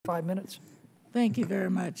5 minutes. Thank you very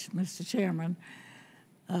much, Mr. Chairman.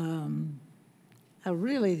 I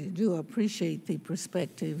really do appreciate the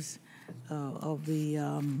perspectives of the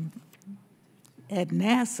at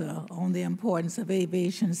NASA on the importance of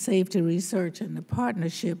aviation safety research and the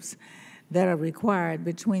partnerships that are required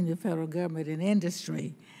between the federal government and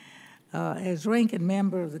industry. As ranking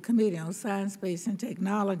member of the Committee on Science, Space, and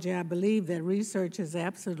Technology, I believe that research is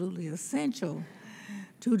absolutely essential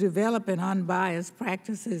to developing unbiased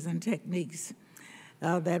practices and techniques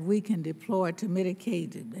that we can deploy to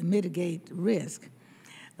mitigate risk.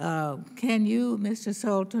 Can you, Mr.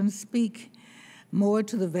 Sultan, speak more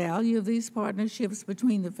to the value of these partnerships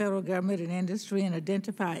between the federal government and industry and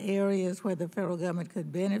identify areas where the federal government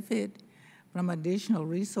could benefit from additional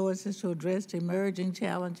resources to address emerging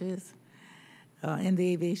challenges in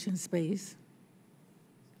the aviation space?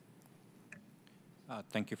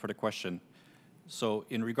 Thank you for the question. So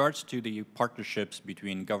in regards to the partnerships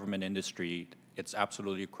between government and industry, it's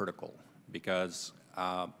absolutely critical because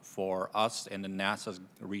for us and the NASA's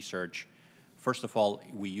research, first of all,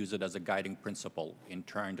 we use it as a guiding principle in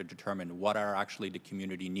trying to determine what are actually the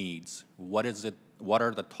community needs. What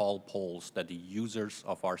are the tall poles that the users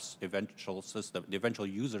of our eventual system, the eventual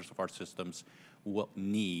users of our systems will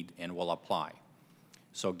need and will apply.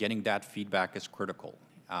 So getting that feedback is critical.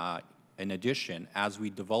 In addition, as we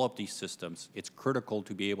develop these systems, it's critical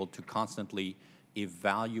to be able to constantly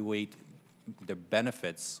evaluate the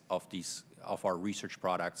benefits of our research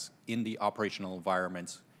products in the operational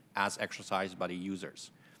environments as exercised by the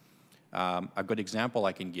users. A good example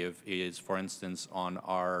I can give is, for instance, on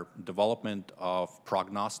our development of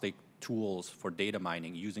prognostic tools for data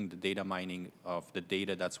mining, using the data mining of the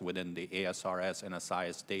data that's within the ASRS and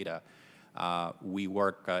SIS data. We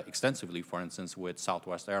work extensively, for instance, with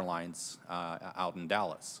Southwest Airlines out in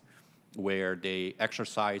Dallas, where they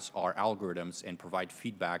exercise our algorithms and provide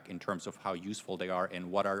feedback in terms of how useful they are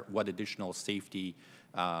and what additional safety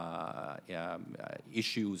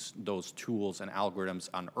issues those tools and algorithms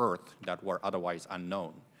unearth that were otherwise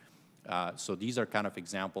unknown. So these are kind of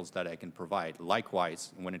examples that I can provide.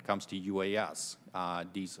 Likewise, when it comes to UAS,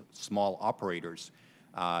 these small operators,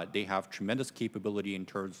 they have tremendous capability in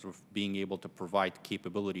terms of being able to provide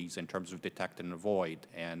capabilities in terms of detect and avoid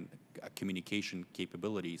and communication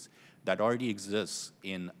capabilities that already exists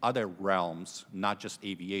in other realms, not just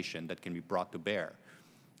aviation, that can be brought to bear.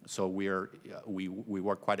 So we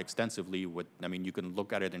work quite extensively with, I mean, you can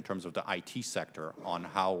look at it in terms of the IT sector on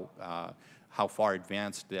how far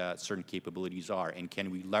advanced certain capabilities are, and can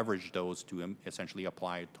we leverage those to essentially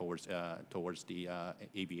apply towards the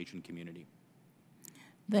aviation community.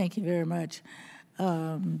 Thank you very much.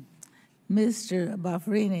 Mr.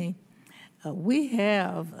 Baffarini, we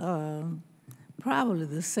have probably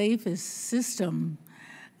the safest system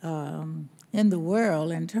in the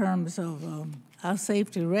world in terms of our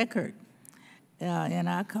safety record in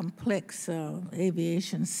our complex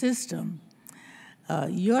aviation system.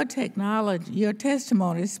 Your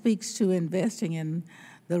testimony speaks to investing in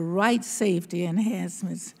the right safety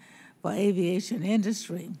enhancements for aviation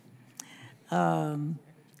industry.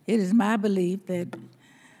 It is my belief that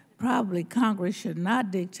probably Congress should not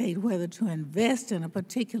dictate whether to invest in a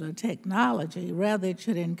particular technology. Rather, it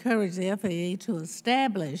should encourage the FAA to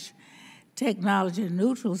establish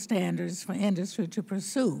technology-neutral standards for industry to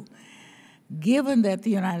pursue. Given that the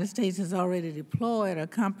United States has already deployed a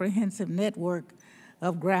comprehensive network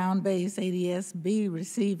of ground-based ADS-B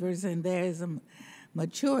receivers, and there is a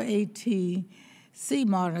mature ATC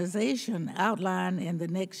modernization outlined in the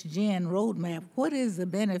next-gen roadmap, what is the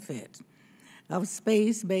benefit of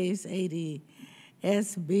space-based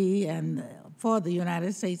ADS-B and for the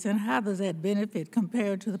United States, and how does that benefit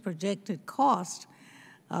compare to the projected cost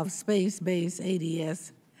of space-based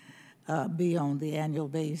ADS-B on the annual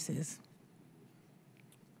basis?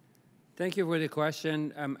 Thank you for the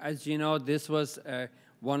question. As you know, this was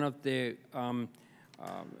one of the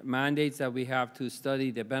mandates that we have to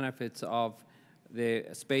study the benefits of the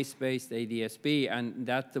space-based ADS-B, and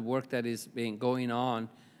that's the work that is been going on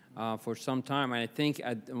for some time. And I think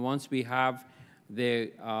once we have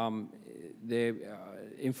the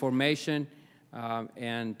information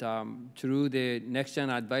and through the Next Gen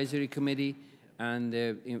Advisory Committee and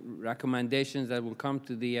the recommendations that will come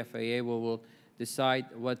to the FAA, we will decide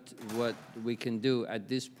what we can do. At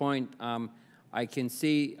this point, I can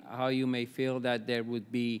see how you may feel that there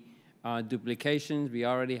would be duplications. We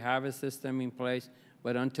already have a system in place,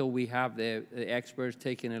 but until we have the experts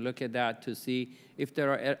taking a look at that to see if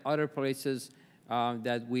there are other places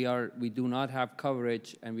that we do not have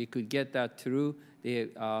coverage, and we could get that through the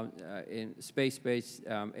space-based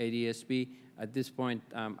ADS-B. At this point,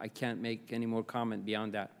 I can't make any more comment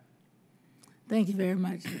beyond that. Thank you very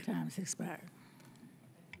much. Your time has expired.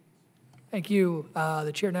 Thank you.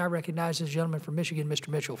 The chair now recognizes the gentleman from Michigan, Mr.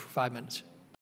 Mitchell, for 5 minutes.